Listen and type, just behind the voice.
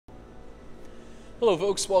Hello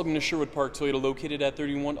folks, welcome to Sherwood Park Toyota, located at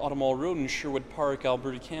 31 Automall Road in Sherwood Park,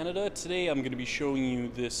 Alberta, Canada. Today I'm going to be showing you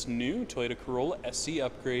this new Toyota Corolla SE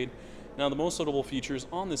upgrade. Now the most notable features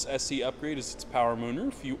on this SE upgrade is its power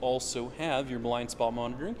moonroof. You also have your blind spot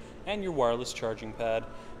monitoring and your wireless charging pad.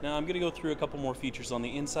 Now I'm going to go through a couple more features on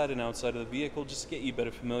the inside and outside of the vehicle just to get you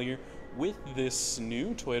better familiar with this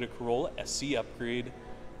new Toyota Corolla SE upgrade.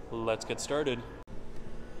 Let's get started.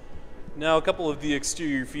 Now, a couple of the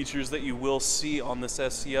exterior features that you will see on this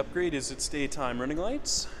SE upgrade is its daytime running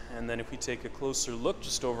lights. And then if we take a closer look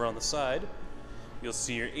just over on the side, you'll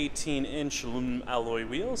see your 18-inch aluminum alloy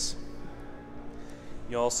wheels.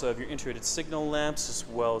 You also have your integrated signal lamps as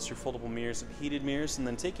well as your foldable mirrors and heated mirrors. And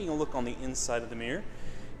then taking a look on the inside of the mirror,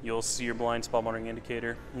 you'll see your blind spot monitoring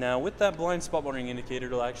indicator. Now, with that blind spot monitoring indicator,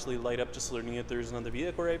 it'll actually light up just alerting you if there's another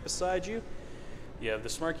vehicle right beside you. You have the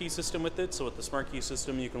smart key system with it, so with the smart key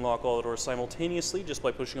system you can lock all the doors simultaneously just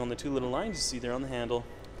by pushing on the two little lines you see there on the handle.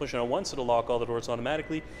 Pushing on once, it'll lock all the doors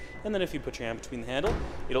automatically, and then if you put your hand between the handle,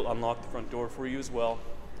 it'll unlock the front door for you as well.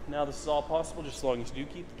 Now this is all possible just as long as you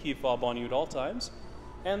do keep the key fob on you at all times.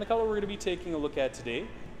 And the color we're going to be taking a look at today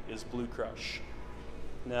is Blue Crush.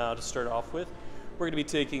 Now to start off with, we're going to be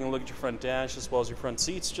taking a look at your front dash as well as your front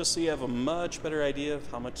seats just so you have a much better idea of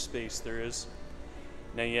how much space there is.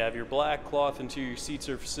 Now you have your black cloth interior seat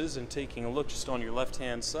surfaces, and taking a look just on your left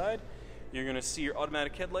hand side, you're going to see your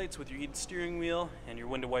automatic headlights with your heated steering wheel and your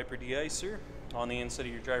window wiper de-icer. On the inside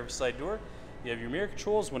of your driver's side door, you have your mirror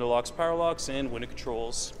controls, window locks, power locks, and window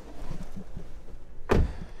controls.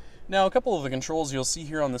 Now a couple of the controls you'll see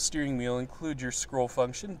here on the steering wheel include your scroll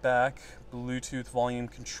function, back, Bluetooth volume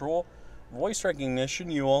control, voice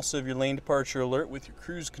recognition. You also have your lane departure alert with your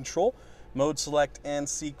cruise control, mode select and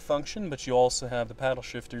seek function, but you also have the paddle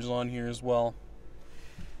shifters on here as well.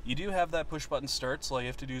 You do have that push button start, so all you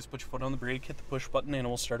have to do is put your foot on the brake, hit the push button, and it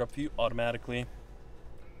will start up for you automatically.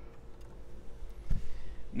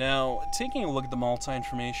 Now, taking a look at the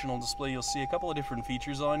multi-informational display, you'll see a couple of different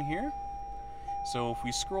features on here. So if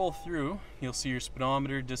we scroll through, you'll see your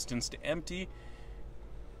speedometer, distance to empty,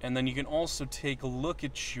 and then you can also take a look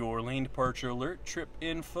at your lane departure alert, trip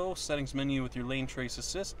info, settings menu with your lane trace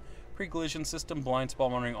assist, pre-collision system, blind spot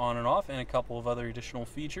monitoring on and off, and a couple of other additional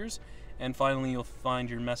features. And finally, you'll find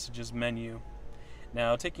your messages menu.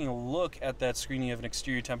 Now, taking a look at that screen, you have an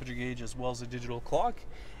exterior temperature gauge as well as a digital clock.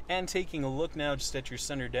 And taking a look now just at your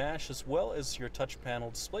center dash as well as your touch panel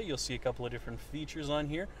display, you'll see a couple of different features on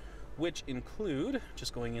here, which include,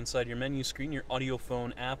 just going inside your menu screen, your audio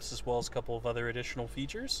phone apps as well as a couple of other additional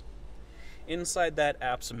features. Inside that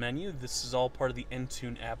apps menu, this is all part of the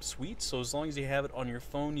Entune app suite, so as long as you have it on your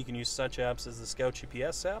phone, you can use such apps as the Scout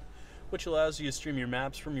GPS app, which allows you to stream your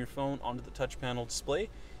maps from your phone onto the touch panel display. You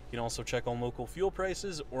can also check on local fuel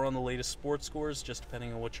prices or on the latest sports scores, just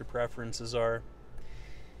depending on what your preferences are.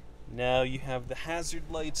 Now you have the hazard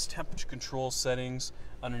lights, temperature control settings.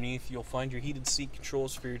 Underneath you'll find your heated seat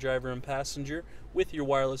controls for your driver and passenger with your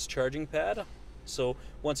wireless charging pad. So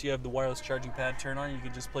once you have the wireless charging pad turned on, you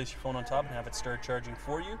can just place your phone on top and have it start charging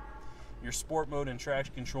for you. Your sport mode and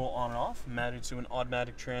traction control on and off, mounted to an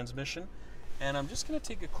automatic transmission. And I'm just going to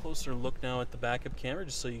take a closer look now at the backup camera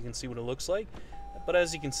just so you can see what it looks like. But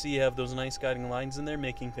as you can see, you have those nice guiding lines in there,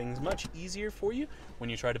 making things much easier for you when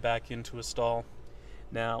you try to back into a stall.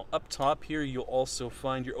 Now up top here, you'll also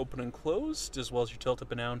find your open and closed as well as your tilt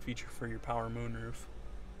up and down feature for your power moonroof.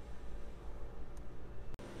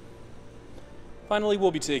 Finally,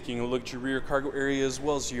 we'll be taking a look at your rear cargo area as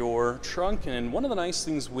well as your trunk. And one of the nice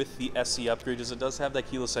things with the SE upgrade is it does have that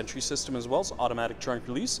keyless entry system as well as automatic trunk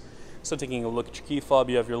release. So taking a look at your key fob,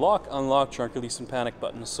 you have your lock, unlock, trunk release, and panic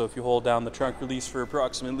buttons. So if you hold down the trunk release for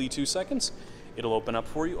approximately 2 seconds, it'll open up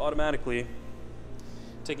for you automatically.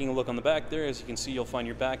 Taking a look on the back there, as you can see, you'll find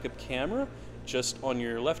your backup camera just on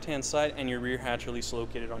your left-hand side and your rear hatch release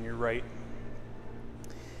located on your right.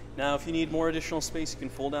 Now, if you need more additional space, you can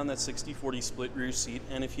fold down that 60-40 split rear seat,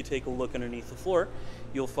 and if you take a look underneath the floor,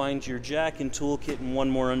 you'll find your jack and toolkit, and one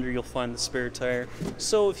more under, you'll find the spare tire.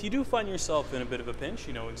 So if you do find yourself in a bit of a pinch,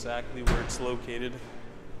 you know exactly where it's located.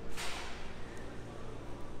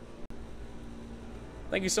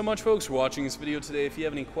 Thank you so much, folks, for watching this video today. If you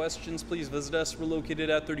have any questions, please visit us. We're located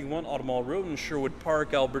at 31 Automall Road in Sherwood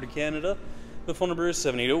Park, Alberta, Canada. The phone number is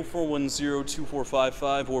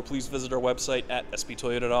 780-410-2455, or please visit our website at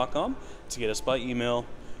sptoyota.com to get us by email.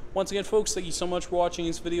 Once again, folks, thank you so much for watching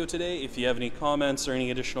this video today. If you have any comments or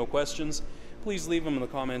any additional questions, please leave them in the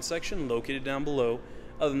comment section located down below.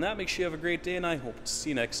 Other than that, make sure you have a great day, and I hope to see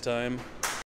you next time.